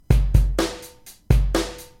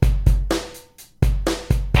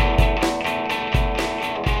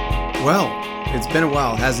Well, it's been a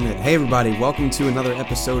while, hasn't it? Hey everybody, welcome to another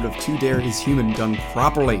episode of Too Dare is Human done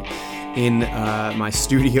properly in my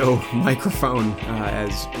studio microphone.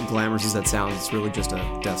 As glamorous as that sounds, it's really just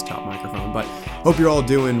a desktop microphone. But hope you're all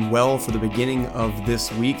doing well for the beginning of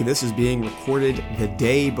this week. This is being recorded the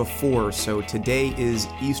day before, so today is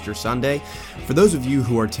Easter Sunday. For those of you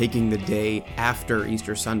who are taking the day after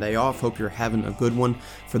Easter Sunday off, hope you're having a good one.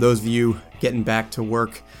 For those of you getting back to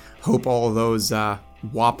work, hope all of those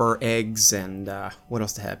Whopper eggs and what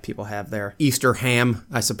else do people have there? Easter ham,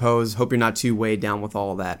 I suppose. Hope you're not too weighed down with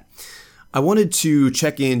all of that. I wanted to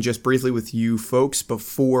check in just briefly with you folks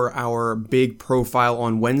before our big profile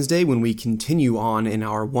on Wednesday when we continue on in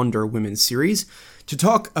our Wonder Women series to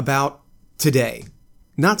talk about today.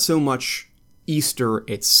 Not so much Easter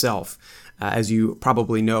itself. As you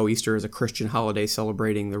probably know, Easter is a Christian holiday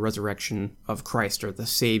celebrating the resurrection of Christ or the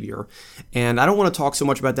Savior. And I don't want to talk so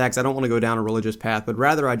much about that because I don't want to go down a religious path, but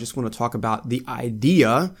rather I just want to talk about the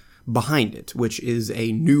idea behind it, which is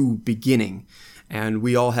a new beginning. And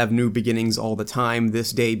we all have new beginnings all the time,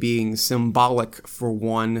 this day being symbolic for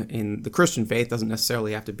one in the Christian faith. Doesn't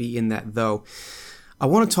necessarily have to be in that, though. I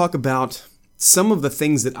want to talk about some of the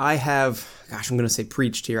things that I have, I'm going to say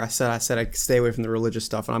preached here. I said I'd stay away from the religious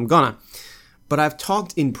stuff, and I'm gonna. But I've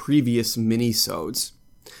talked in previous mini-sodes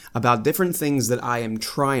about different things that I am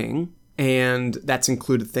trying, and that's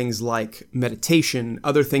included things like meditation,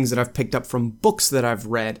 other things that I've picked up from books that I've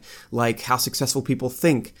read, like How Successful People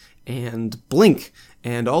Think, and Blink,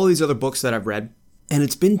 and all these other books that I've read. And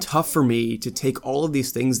it's been tough for me to take all of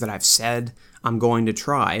these things that I've said I'm going to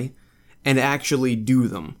try and actually do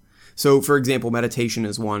them. So, for example, meditation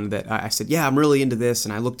is one that I said, yeah, I'm really into this,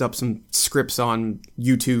 and I looked up some scripts on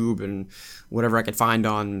YouTube and whatever I could find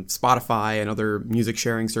on Spotify and other music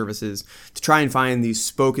sharing services to try and find these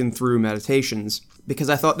spoken through meditations because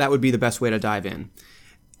I thought that would be the best way to dive in.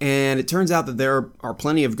 And it turns out that there are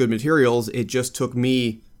plenty of good materials. It just took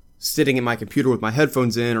me sitting at my computer with my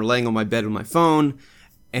headphones in or laying on my bed with my phone,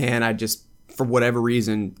 and I just, for whatever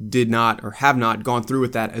reason, did not or have not gone through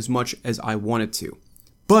with that as much as I wanted to.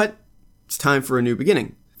 But it's time for a new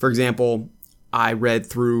beginning. For example, I read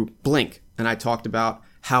through Blink, and I talked about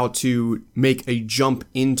how to make a jump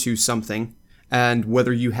into something and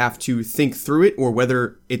whether you have to think through it or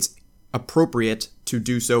whether it's appropriate to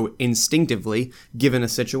do so instinctively given a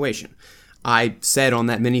situation. I said on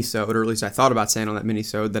that mini-sode, or at least I thought about saying on that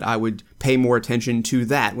mini-sode, that I would pay more attention to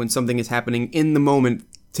that when something is happening in the moment,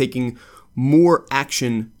 taking more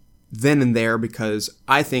action then and there because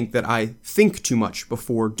I think that I think too much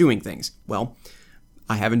before doing things. Well,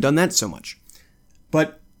 I haven't done that so much.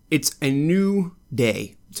 But it's a new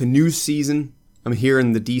day. It's a new season. I'm here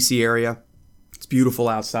in the DC area. It's beautiful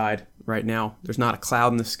outside right now. There's not a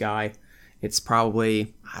cloud in the sky. It's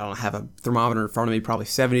probably, I don't have a thermometer in front of me, probably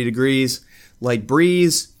 70 degrees, light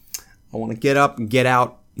breeze. I want to get up and get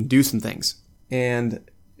out and do some things. And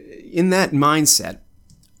in that mindset,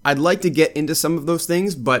 I'd like to get into some of those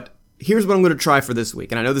things, but here's what I'm going to try for this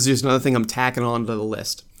week. And I know this is just another thing I'm tacking on to the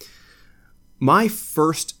list. My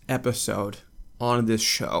first episode on this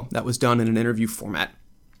show that was done in an interview format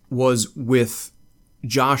was with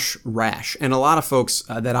Josh Rash. And a lot of folks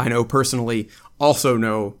that I know personally also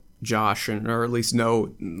know Josh, or at least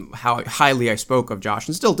know how highly I spoke of Josh,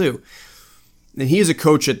 and still do. And he is a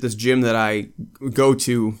coach at this gym that I go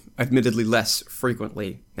to, admittedly less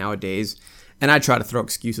frequently nowadays. And I try to throw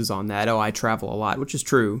excuses on that. Oh, I travel a lot, which is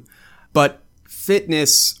true. But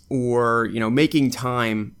fitness or, making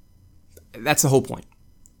time, that's the whole point.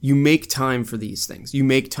 You make time for these things. You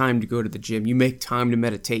make time to go to the gym. You make time to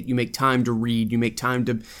meditate. You make time to read. You make time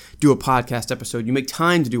to do a podcast episode. You make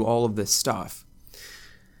time to do all of this stuff.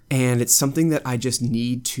 And it's something that I just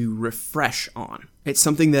need to refresh on. It's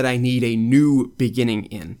something that I need a new beginning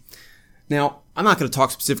in. Now, I'm not going to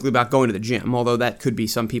talk specifically about going to the gym, although that could be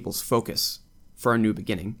some people's focus for a new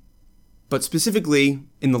beginning. But specifically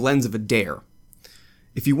in the lens of a dare.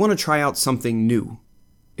 If you want to try out something new,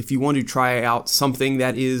 if you want to try out something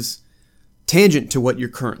that is tangent to what you're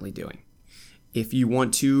currently doing, if you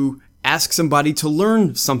want to ask somebody to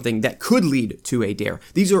learn something that could lead to a dare,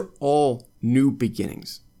 these are all new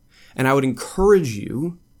beginnings. And I would encourage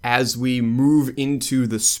you, as we move into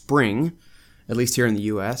the spring, at least here in the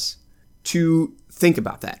US, to think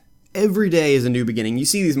about that. Every day is a new beginning. You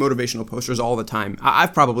see these motivational posters all the time.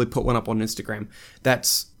 I've probably put one up on Instagram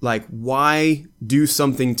that's like, why do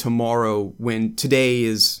something tomorrow when today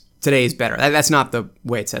is better? That's not the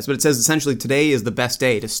way it says, but it says essentially today is the best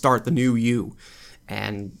day to start the new you.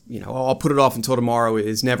 And, I'll put it off until tomorrow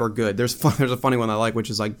is never good. There's a funny one I like, which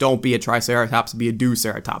is like, don't be a triceratops, be a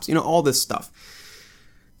do-ceratops. All this stuff.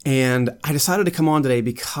 And I decided to come on today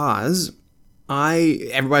because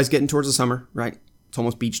everybody's getting towards the summer, right? It's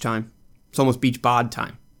almost beach time. It's almost beach bod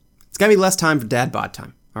time. It's got to be less time for dad bod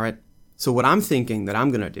time, all right? So what I'm thinking that I'm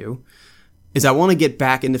going to do is I want to get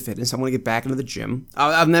back into fitness. I want to get back into the gym.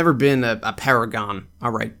 I've never been a paragon,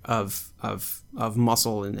 all right, of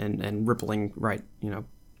muscle and rippling, right,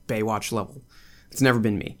 Baywatch level. It's never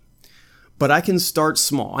been me. But I can start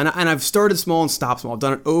small. And I've started small and stopped small. I've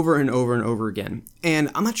done it over and over and over again. And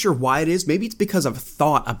I'm not sure why it is. Maybe it's because I've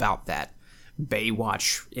thought about that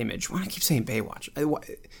Baywatch image. Why do I keep saying Baywatch?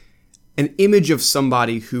 An image of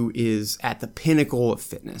somebody who is at the pinnacle of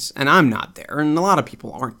fitness. And I'm not there. And a lot of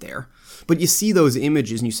people aren't there. But you see those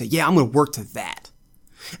images and you say, yeah, I'm going to work to that.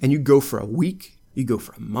 And you go for a week. You go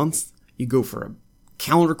for a month. You go for a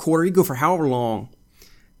calendar quarter. You go for however long.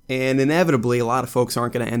 And inevitably, a lot of folks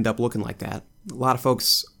aren't going to end up looking like that. A lot of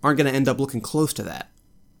folks aren't going to end up looking close to that.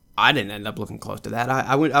 I didn't end up looking close to that.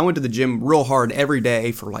 I went to the gym real hard every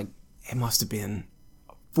day for it must have been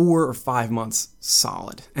 4 or 5 months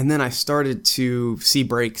solid. And then I started to see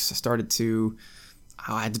breaks.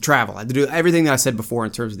 I had to travel. I had to do everything that I said before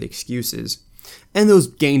in terms of the excuses. And those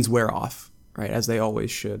gains wear off, right, as they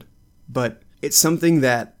always should. But it's something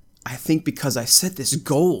that I think because I set this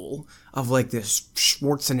goal of this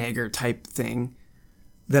Schwarzenegger type thing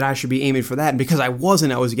that I should be aiming for that. And because I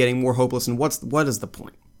wasn't, I was getting more hopeless. And what is the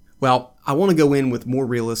point? Well, I want to go in with more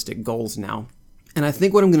realistic goals now. And I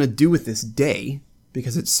think what I'm going to do with this day,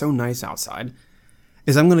 because it's so nice outside,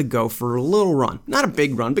 is I'm going to go for a little run. Not a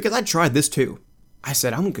big run, because I tried this too. I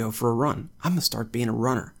said, I'm going to go for a run. I'm going to start being a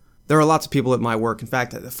runner. There are lots of people at my work. In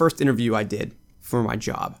fact, the first interview I did for my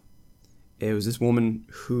job, it was this woman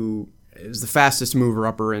who is the fastest mover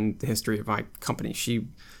upper in the history of my company. She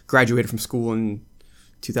graduated from school in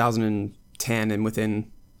 2010, and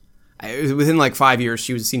within 5 years,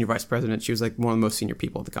 she was a senior vice president. She was one of the most senior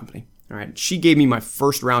people at the company. All right. She gave me my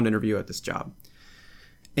first round interview at this job.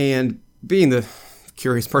 And being the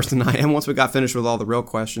curious person I am, once we got finished with all the real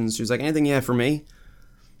questions, she was like, anything you have for me?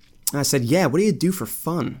 And I said, yeah, what do you do for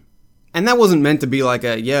fun? And that wasn't meant to be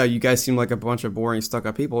yeah, you guys seem like a bunch of boring,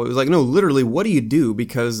 stuck-up people. It was no, literally, what do you do?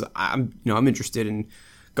 Because I'm interested in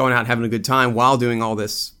going out and having a good time while doing all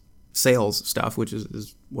this sales stuff, which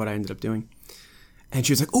is what I ended up doing. And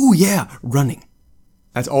she was like, oh, yeah, running.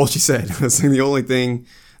 That's all she said. That's the only thing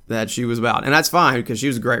that she was about. And that's fine, because she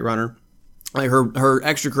was a great runner. Her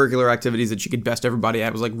extracurricular activities that she could best everybody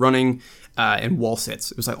at was running and wall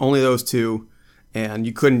sits. It was only those two, and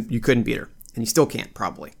you couldn't beat her. And you still can't,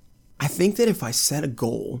 probably. I think that if I set a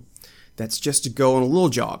goal that's just to go on a little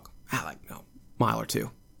jog, mile or two,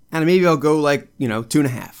 and maybe I'll go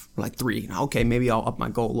 2.5 or 3. Okay, maybe I'll up my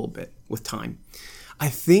goal a little bit with time. I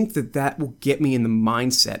think that will get me in the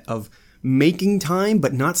mindset of making time,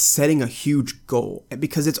 but not setting a huge goal,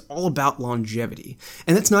 because it's all about longevity.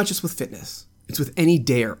 And that's not just with fitness. It's with any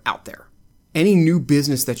dare out there. Any new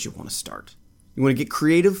business that you want to start. You want to get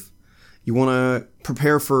creative? You want to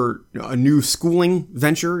prepare for a new schooling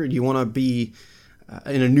venture? Do you want to be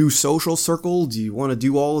in a new social circle? Do you want to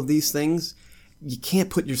do all of these things? You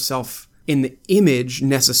can't put yourself in the image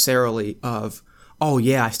necessarily of, oh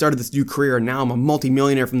yeah, I started this new career and now I'm a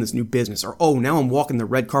multimillionaire from this new business. Or, oh, now I'm walking the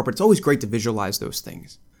red carpet. It's always great to visualize those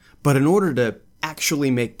things. But in order to actually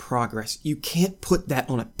make progress, you can't put that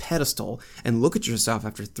on a pedestal and look at yourself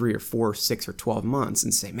after 3 or 4 or 6 or 12 months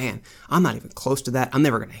and say, man, I'm not even close to that. I'm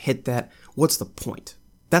never going to hit that. What's the point?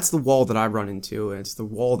 That's the wall that I run into, and it's the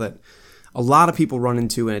wall that a lot of people run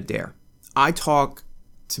into in a dare. I talk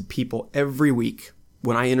to people every week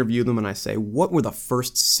when I interview them and I say, what were the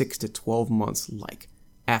first 6 to 12 months like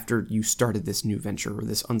after you started this new venture or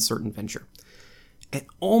this uncertain venture? And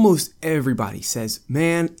almost everybody says,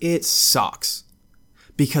 man, it sucks.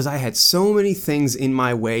 Because I had so many things in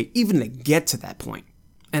my way even to get to that point.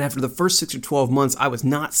 And after the first 6 or 12 months, I was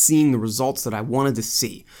not seeing the results that I wanted to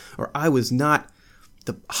see. Or I was not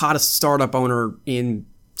the hottest startup owner in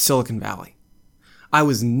Silicon Valley. I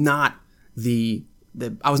was not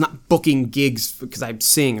I was not booking gigs because I'd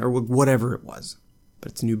sing or whatever it was.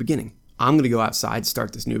 But it's a new beginning. I'm going to go outside,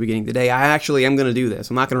 start this new beginning today. I actually am going to do this.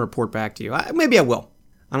 I'm not going to report back to you. Maybe I will.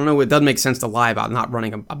 I don't know. It doesn't make sense to lie about not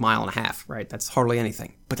running a mile and a half, right? That's hardly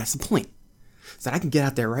anything. But that's the point. Is that I can get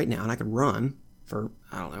out there right now and I can run for,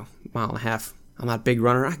 I don't know, a mile and a half. I'm not a big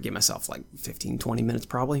runner. I can give myself 15, 20 minutes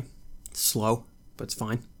probably. It's slow, but it's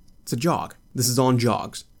fine. It's a jog. This is on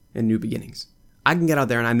jogs and new beginnings. I can get out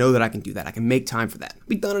there and I know that I can do that. I can make time for that. I'll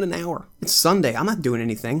be done in an hour. It's Sunday. I'm not doing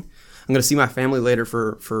anything. I'm going to see my family later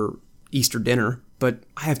for Easter dinner, but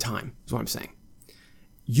I have time, is what I'm saying.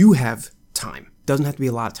 You have time. Doesn't have to be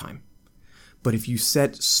a lot of time. But if you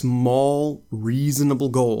set small, reasonable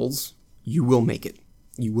goals, you will make it.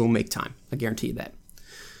 You will make time. I guarantee you that.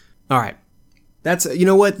 All right. That's, you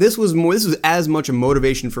know what? This was as much a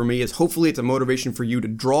motivation for me as hopefully it's a motivation for you to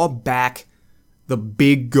draw back the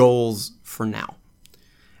big goals for now.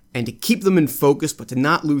 And to keep them in focus, but to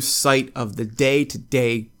not lose sight of the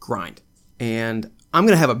day-to-day grind. And I'm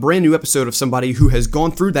going to have a brand new episode of somebody who has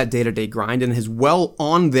gone through that day-to-day grind and is well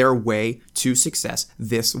on their way to success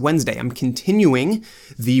this Wednesday. I'm continuing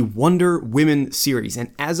the Wonder Women series.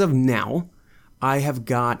 And as of now, I have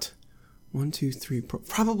got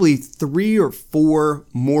probably 3 or 4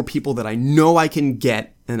 more people that I know I can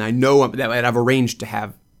get and I know that I've arranged to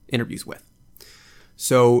have interviews with.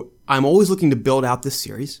 So I'm always looking to build out this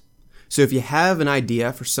series. So if you have an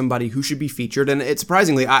idea for somebody who should be featured, and it's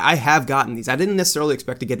surprisingly, I have gotten these. I didn't necessarily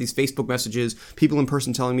expect to get these Facebook messages, people in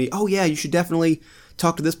person telling me, oh yeah, you should definitely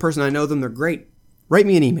talk to this person. I know them. They're great. Write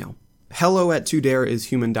me an email.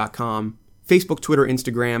 hello@2dareishuman.com. Facebook, Twitter,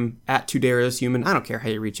 Instagram, @2dareishuman. I don't care how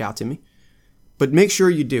you reach out to me. But make sure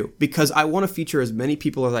you do, because I want to feature as many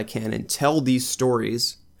people as I can and tell these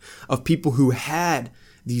stories of people who had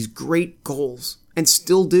these great goals and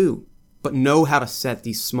still do, but know how to set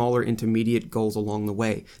these smaller intermediate goals along the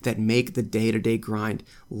way that make the day-to-day grind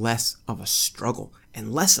less of a struggle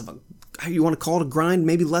and less of a, you want to call it a grind,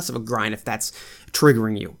 maybe less of a grind if that's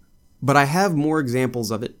triggering you. But I have more examples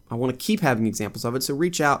of it. I want to keep having examples of it, so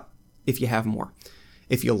reach out if you have more.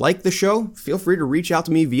 If you like the show, feel free to reach out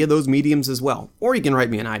to me via those mediums as well. Or you can write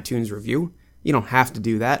me an iTunes review. You don't have to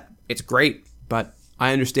do that. It's great, but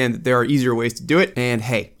I understand that there are easier ways to do it, and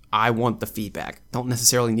hey, I want the feedback. Don't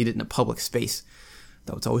necessarily need it in a public space,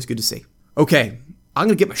 though it's always good to see. Okay, I'm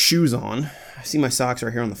going to get my shoes on. I see my socks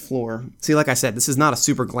right here on the floor. See, like I said, this is not a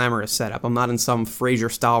super glamorous setup. I'm not in some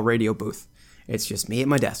Frasier-style radio booth. It's just me at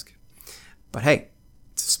my desk. But hey,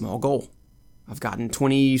 it's a small goal. I've gotten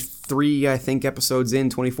 23, I think,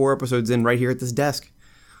 24 episodes in right here at this desk.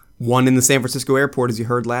 1 in the San Francisco airport, as you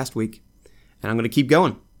heard last week. And I'm going to keep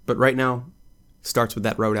going. But right now, it starts with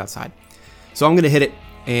that road outside. So I'm going to hit it.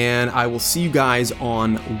 And I will see you guys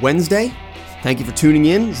on Wednesday. Thank you for tuning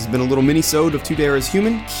in. This has been a little mini-sode of 2 Dare is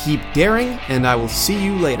Human. Keep daring, and I will see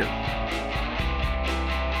you later.